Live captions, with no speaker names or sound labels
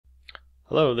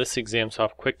Hello, this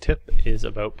ExamSoft quick tip is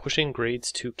about pushing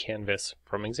grades to Canvas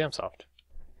from ExamSoft.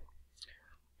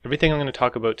 Everything I'm going to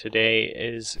talk about today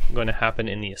is going to happen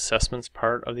in the assessments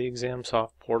part of the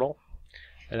ExamSoft portal,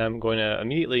 and I'm going to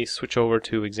immediately switch over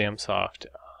to ExamSoft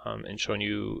and showing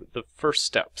you the first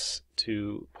steps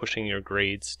to pushing your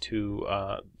grades to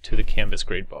the Canvas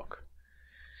gradebook.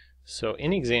 So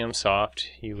in ExamSoft,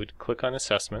 you would click on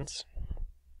Assessments,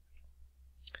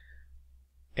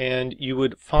 and you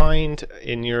would find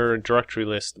in your directory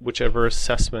list whichever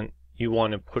assessment you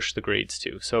want to push the grades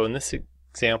to. So in this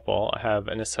example, I have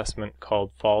an assessment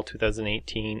called Fall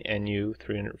 2018 NU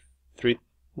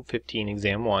 315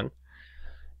 Exam 1,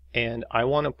 and I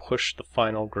want to push the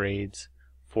final grades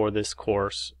for this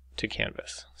course to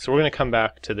Canvas. So we're going to come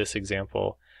back to this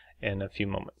example in a few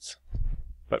moments.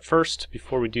 But first,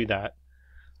 before we do that,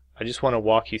 I just want to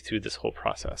walk you through this whole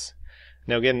process.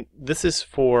 Now again, this is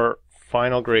for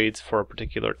final grades for a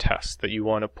particular test that you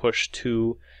want to push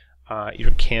to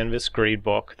your Canvas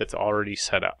gradebook that's already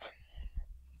set up.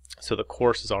 So the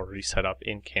course is already set up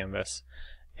in Canvas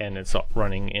and it's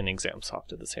running in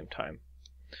ExamSoft at the same time.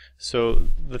 So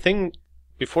the thing,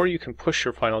 before you can push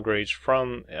your final grades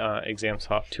from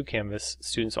ExamSoft to Canvas,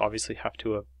 students obviously have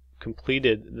to have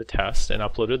completed the test and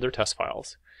uploaded their test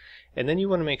files. And then you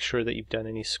want to make sure that you've done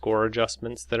any score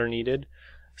adjustments that are needed.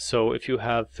 So if you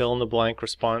have fill in the blank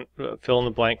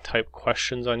type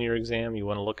questions on your exam, you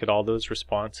want to look at all those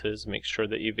responses, make sure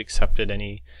that you've accepted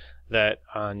any that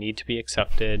need to be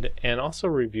accepted, and also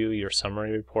review your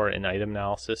summary report and item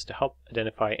analysis to help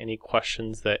identify any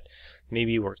questions that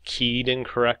maybe were keyed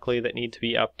incorrectly that need to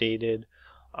be updated.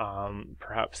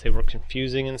 Perhaps they were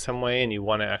confusing in some way and you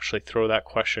want to actually throw that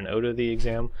question out of the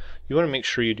exam. You want to make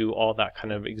sure you do all that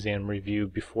kind of exam review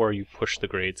before you push the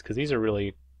grades, because these are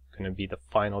really going to be the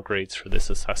final grades for this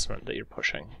assessment that you're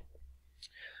pushing.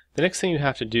 The next thing you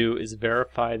have to do is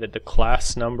verify that the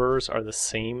class numbers are the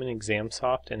same in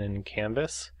ExamSoft and in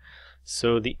Canvas.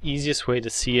 So the easiest way to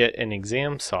see it in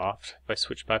ExamSoft, if I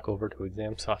switch back over to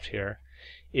ExamSoft here,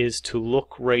 is to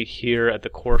look right here at the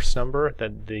course number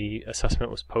that the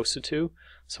assessment was posted to.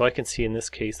 So I can see in this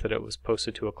case that it was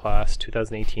posted to a class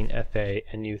 2018 FA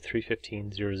NU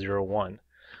 315-001.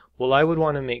 Well, I would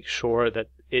want to make sure that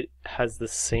it has the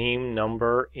same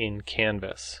number in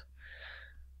Canvas.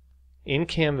 In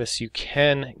Canvas, you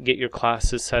can get your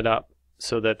classes set up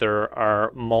so that there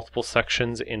are multiple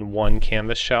sections in one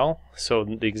Canvas shell. So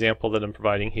the example that I'm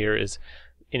providing here is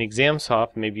in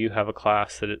ExamSoft, maybe you have a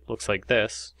class that it looks like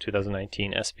this,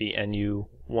 2019 SP NU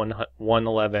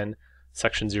 111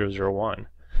 section 001.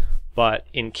 But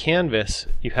in Canvas,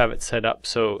 you have it set up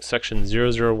so section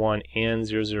 001 and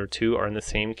 002 are in the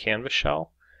same Canvas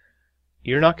shell.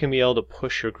 You're not going to be able to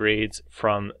push your grades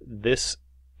from this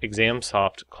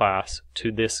ExamSoft class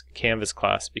to this Canvas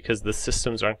class because the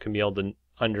systems aren't going to be able to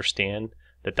understand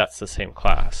that that's the same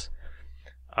class.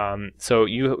 So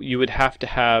you would have to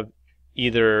have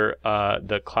either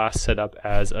the class set up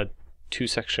as a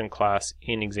two-section class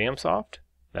in ExamSoft.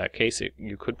 In that case,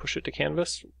 you could push it to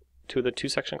Canvas to the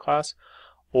two-section class,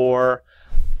 or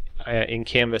in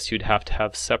Canvas you'd have to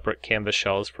have separate Canvas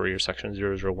shells for your section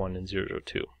 001 and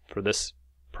 002 for this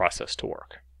process to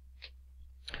work.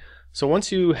 So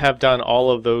once you have done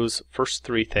all of those first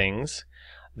three things,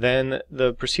 then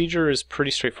the procedure is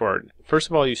pretty straightforward. First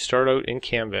of all, you start out in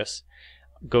Canvas,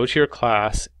 go to your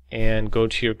class, and go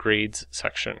to your grades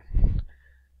section.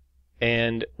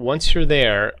 And once you're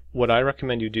there, what I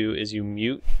recommend you do is you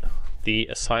mute the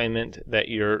assignment that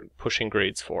you're pushing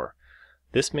grades for.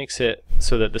 This makes it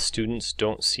so that the students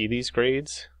don't see these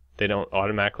grades. They don't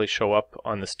automatically show up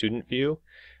on the student view.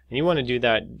 And you want to do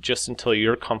that just until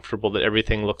you're comfortable that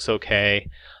everything looks okay.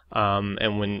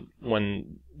 And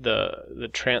when the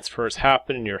transfers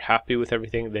happen and you're happy with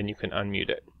everything, then you can unmute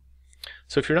it.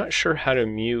 So if you're not sure how to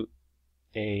mute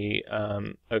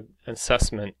an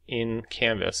assessment in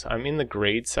Canvas, I'm in the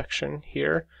grade section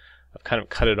here. I've kind of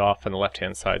cut it off on the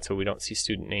left-hand side so we don't see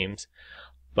student names.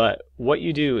 But what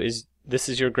you do is, this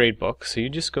is your grade book, so you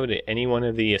just go to any one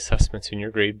of the assessments in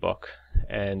your grade book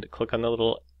and click on the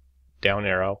little down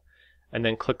arrow and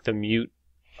then click the mute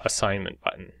assignment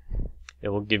button. It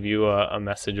will give you a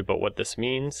message about what this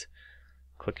means.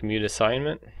 Click mute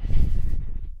assignment.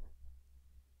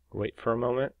 Wait for a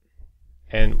moment.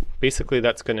 And basically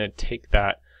that's going to take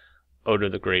that out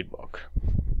of the gradebook.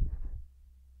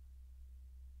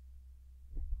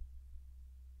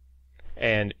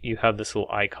 And you have this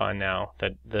little icon now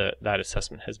that that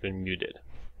assessment has been muted.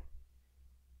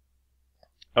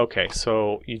 Okay,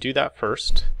 so you do that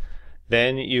first.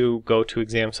 Then you go to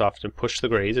ExamSoft and push the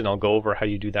grades, and I'll go over how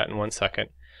you do that in 1 second.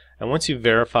 And once you've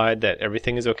verified that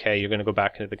everything is okay, you're going to go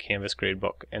back into the Canvas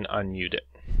gradebook and unmute it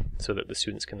so that the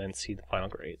students can then see the final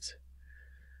grades.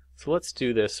 So let's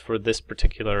do this for this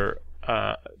particular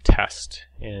test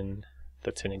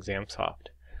that's in ExamSoft.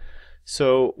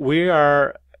 So we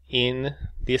are in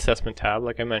the assessment tab,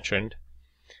 like I mentioned,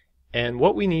 and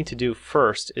what we need to do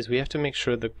first is we have to make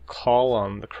sure the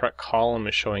correct column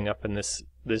is showing up in this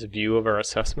view of our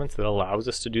assessments that allows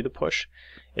us to do the push.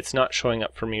 It's not showing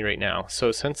up for me right now.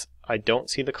 So since I don't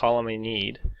see the column I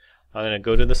need, I'm going to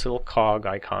go to this little cog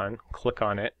icon, click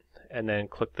on it, and then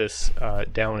click this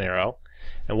down arrow.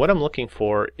 And what I'm looking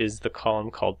for is the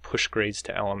column called Push Grades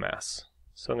to LMS.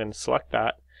 So I'm going to select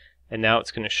that, and now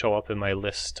it's going to show up in my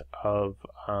list of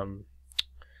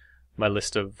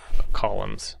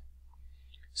columns.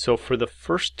 So for the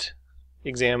first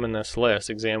exam in this list,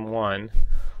 exam 1,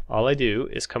 all I do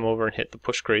is come over and hit the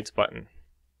Push Grades button.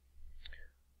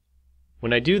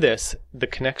 When I do this, the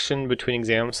connection between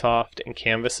ExamSoft and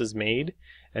Canvas is made,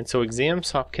 and so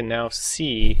ExamSoft can now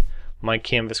see my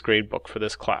Canvas gradebook for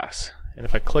this class. And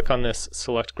if I click on this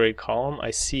Select Grade column,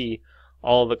 I see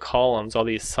all the columns, all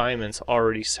the assignments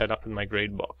already set up in my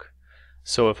gradebook.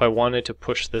 So if I wanted to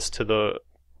push this to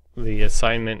the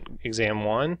assignment exam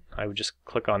 1, I would just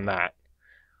click on that.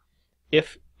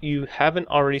 If you haven't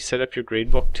already set up your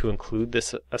gradebook to include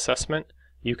this assessment,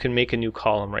 you can make a new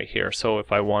column right here. So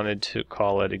if I wanted to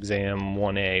call it exam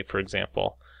 1A, for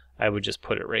example, I would just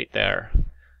put it right there,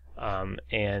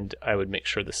 and I would make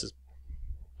sure this is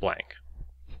blank.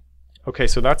 Okay,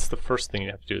 so that's the first thing you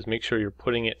have to do, is make sure you're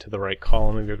putting it to the right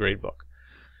column of your gradebook.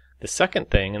 The second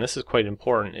thing, and this is quite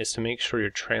important, is to make sure you're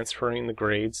transferring the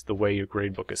grades the way your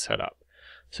gradebook is set up.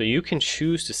 So you can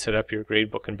choose to set up your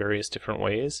gradebook in various different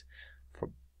ways.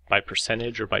 By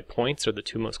percentage or by points are the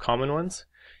two most common ones.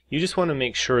 You just want to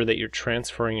make sure that you're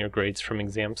transferring your grades from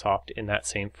ExamSoft in that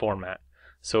same format.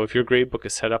 So if your gradebook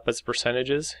is set up as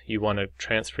percentages, you want to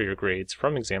transfer your grades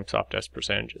from ExamSoft as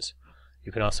percentages.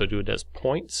 You can also do it as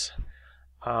points,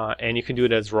 and you can do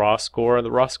it as raw score.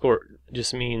 The raw score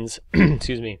just means,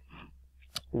 excuse me,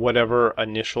 whatever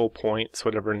initial points,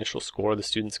 whatever initial score the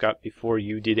students got before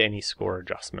you did any score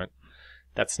adjustment.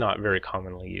 That's not very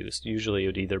commonly used. Usually it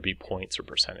would either be points or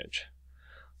percentage.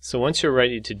 So once you're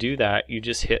ready to do that, you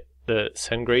just hit the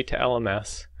Send Grade to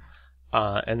LMS,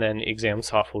 and then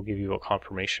ExamSoft will give you a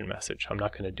confirmation message. I'm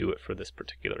not going to do it for this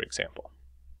particular example.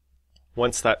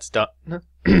 Once that's done,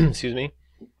 excuse me,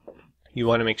 you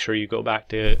want to make sure you go back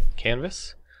to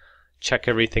Canvas, check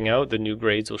everything out. The new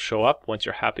grades will show up. Once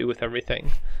you're happy with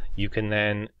everything, you can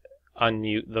then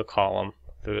unmute the column,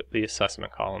 the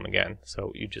assessment column again.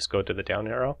 So you just go to the down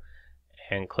arrow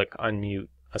and click Unmute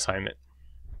Assignment.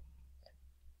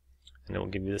 And it will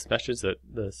give you this message that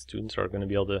the students are going to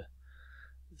be able to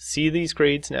see these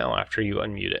grades now after you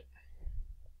unmute it.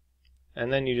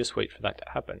 And then you just wait for that to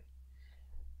happen.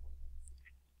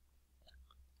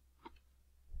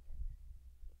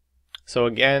 So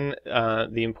again,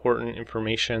 the important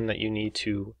information that you need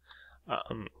to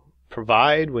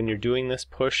provide when you're doing this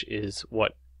push is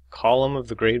what column of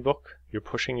the gradebook you're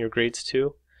pushing your grades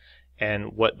to,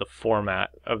 and what the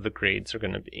format of the grades are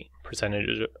going to be,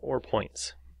 percentages or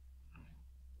points.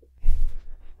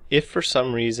 If for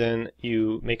some reason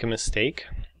you make a mistake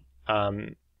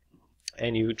and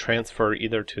you transfer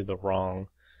either to the wrong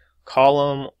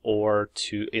column or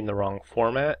in the wrong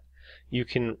format, you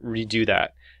can redo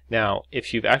that. Now,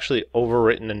 if you've actually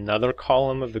overwritten another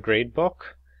column of the gradebook,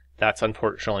 that's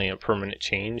unfortunately a permanent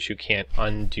change. You can't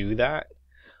undo that.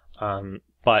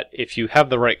 But if you have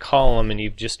the right column and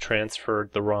you've just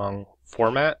transferred the wrong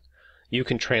format, you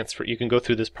can go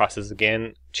through this process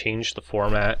again, change the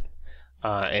format,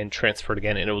 and transfer it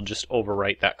again, and it will just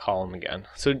overwrite that column again.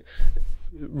 So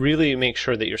really make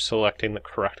sure that you're selecting the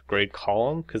correct grade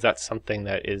column, because that's something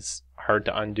that is hard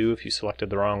to undo if you selected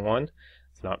the wrong one.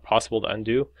 It's not possible to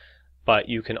undo, but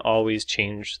you can always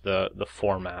change the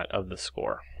format of the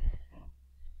score.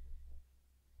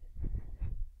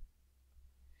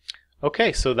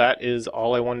 Okay, so that is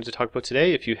all I wanted to talk about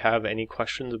today. If you have any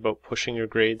questions about pushing your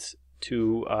grades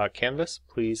to Canvas,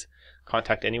 please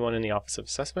contact anyone in the Office of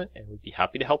Assessment and we'd be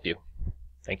happy to help you.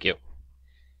 Thank you.